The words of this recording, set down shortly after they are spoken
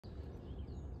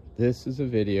This is a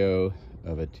video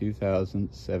of a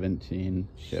 2017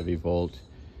 Chevy Volt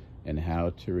and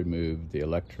how to remove the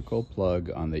electrical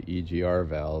plug on the EGR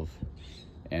valve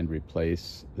and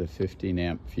replace the 15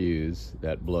 amp fuse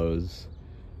that blows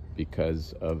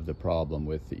because of the problem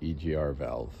with the EGR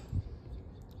valve.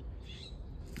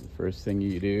 The first thing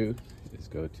you do is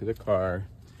go to the car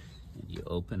and you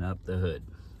open up the hood.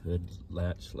 Hood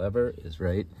latch lever is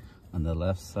right on the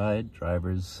left side,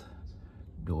 driver's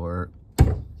door.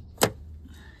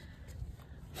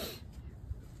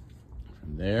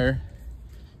 From there,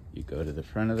 you go to the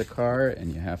front of the car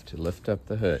and you have to lift up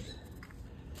the hood.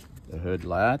 The hood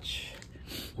latch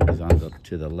is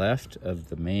to the left of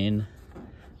the main,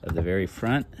 of the very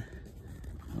front.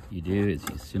 What you do is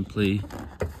you simply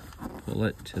pull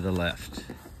it to the left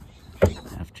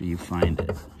after you find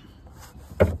it.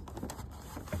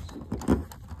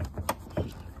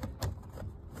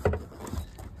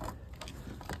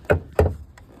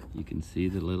 You can see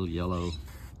the little yellow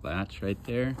latch right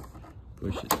there.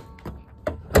 Push it.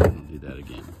 I'll do that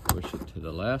again. Push it to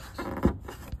the left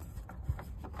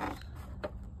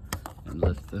and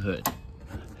lift the hood.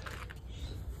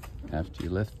 After you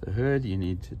lift the hood, you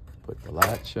need to put the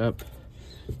latch up,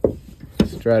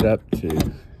 strut up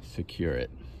to secure it.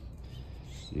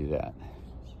 Do that.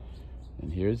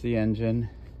 And here's the engine.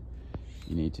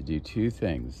 You need to do two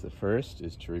things. The first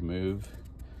is to remove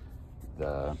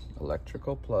the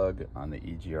electrical plug on the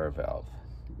EGR valve.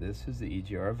 This is the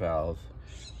EGR valve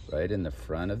right in the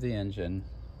front of the engine,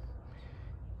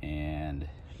 and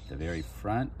at the very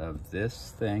front of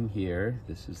this thing here,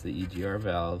 this is the EGR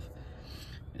valve,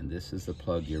 and this is the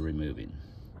plug you're removing.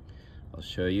 I'll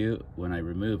show you when I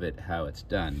remove it how it's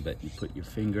done, but you put your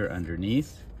finger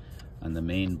underneath on the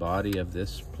main body of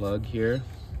this plug here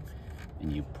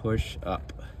and you push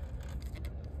up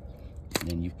and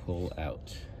then you pull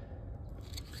out.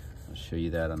 I'll show you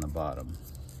that on the bottom.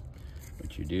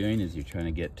 What you're doing is you're trying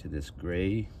to get to this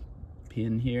gray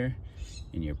pin here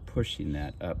and you're pushing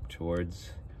that up towards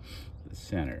the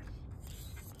center.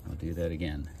 I'll do that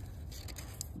again.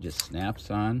 It just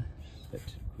snaps on, but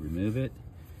to remove it,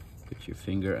 put your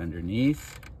finger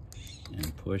underneath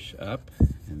and push up,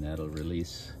 and that'll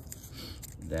release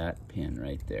that pin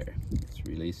right there. It's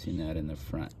releasing that in the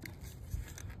front.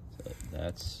 So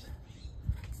that's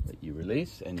what you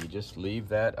release, and you just leave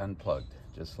that unplugged,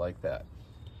 just like that.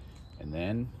 And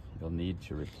then you'll need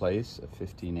to replace a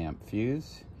 15 amp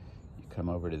fuse. You come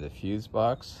over to the fuse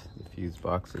box. The fuse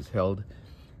box is held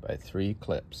by 3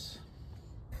 clips.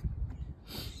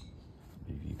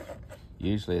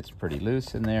 Usually it's pretty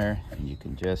loose in there and you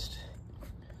can just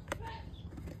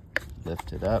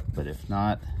lift it up, but if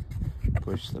not,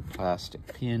 push the plastic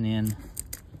pin in,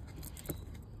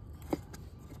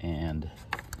 and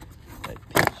by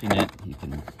pinching it, you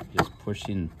can just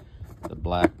pushing the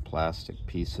black plastic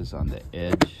pieces on the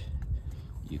edge,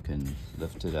 you can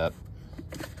lift it up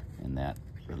and that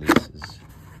releases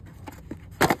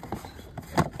the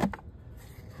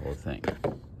whole thing.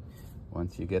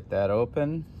 Once you get that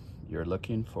open, you're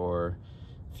looking for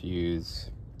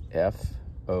fuse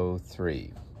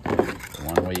F03.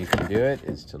 One way you can do it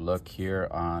is to look here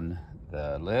on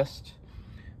the list.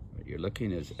 What you're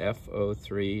looking is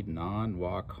F03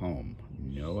 non-walk home.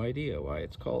 No idea why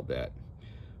it's called that.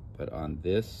 But on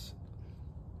this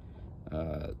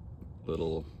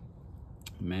little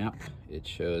map, it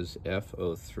shows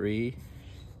F03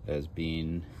 as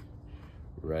being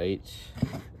right,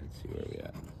 let's see where we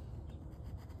at.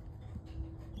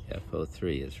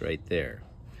 F03 is right there.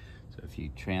 So if you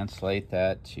translate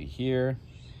that to here,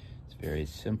 it's very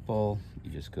simple. You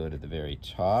just go to the very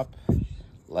top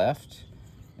left,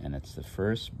 and it's the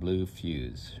first blue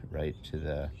fuse right to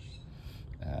the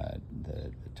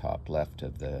top left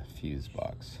of the fuse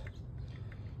box.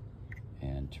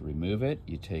 And to remove it,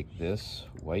 you take this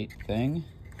white thing.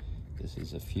 This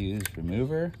is a fuse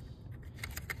remover,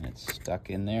 and it's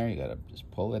stuck in there. You gotta just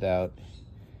pull it out,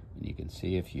 and you can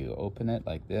see if you open it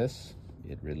like this,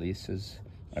 it releases.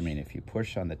 I mean, if you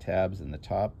push on the tabs in the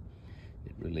top,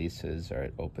 it releases, or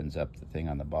it opens up the thing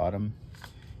on the bottom.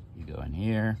 You go in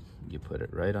here, you put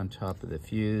it right on top of the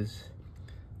fuse,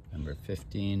 number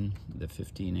 15, the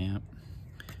 15 amp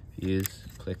fuse,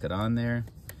 click it on there,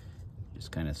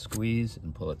 just kind of squeeze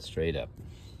and pull it straight up.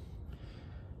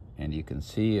 And you can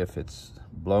see if it's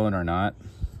blown or not.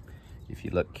 If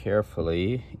you look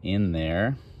carefully in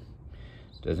there,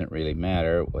 doesn't really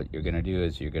matter. What you're going to do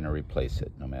is you're going to replace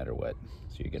it no matter what.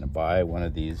 So you're going to buy one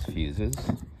of these fuses.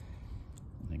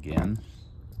 And again,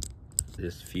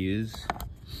 this fuse,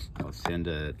 I'll send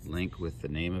a link with the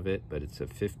name of it, but it's a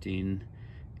 15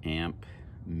 amp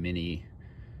mini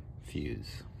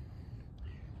fuse.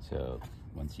 So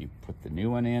once you put the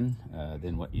new one in,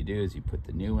 then what you do is you put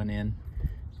the new one in.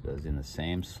 It goes in the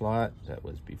same slot that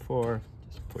was before.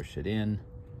 Just push it in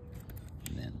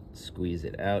and then squeeze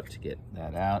it out to get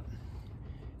that out.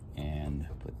 And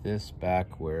put this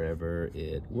back wherever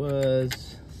it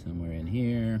was, somewhere in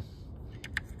here.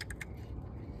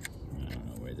 I don't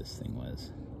know where this thing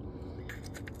was.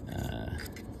 I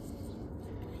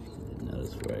didn't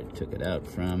notice where I took it out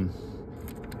from,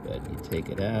 but you take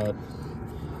it out,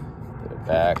 put it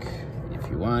back. If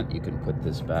you want, you can put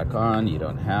this back on. You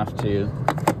don't have to,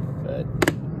 but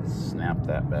snap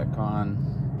that back on.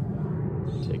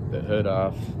 Take the hood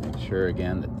off. Make sure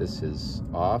again that this is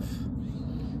off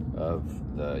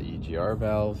of the EGR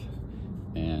valve,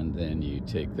 and then you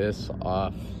take this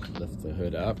off, lift the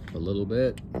hood up a little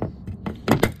bit,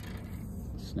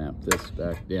 snap this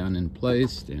back down in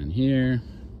place down here,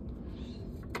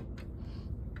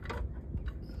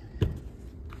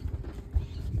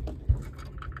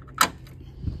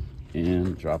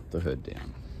 and drop the hood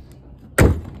down,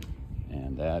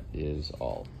 and that is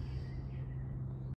all.